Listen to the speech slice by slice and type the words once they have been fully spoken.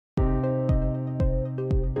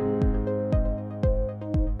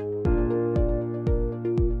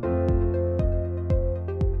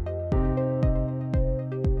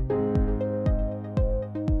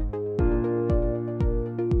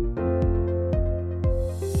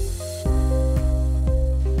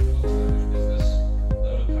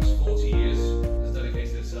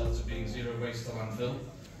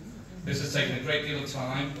has taken a great deal of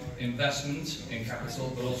time, investment in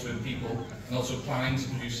capital, but also in people, and also planning to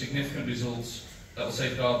produce significant results that will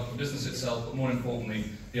safeguard the business itself, but more importantly,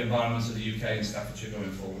 the environment of the UK and Staffordshire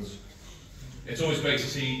going forwards. It's always great to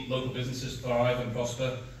see local businesses thrive and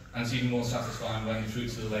prosper, and it's even more satisfying when the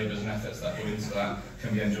fruits of the labours and efforts that go into that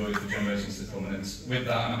can be enjoyed for generations to come. And with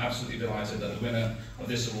that, I'm absolutely delighted that the winner of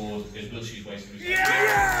this award is Wiltshire's Waste Recycling.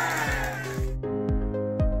 Yeah!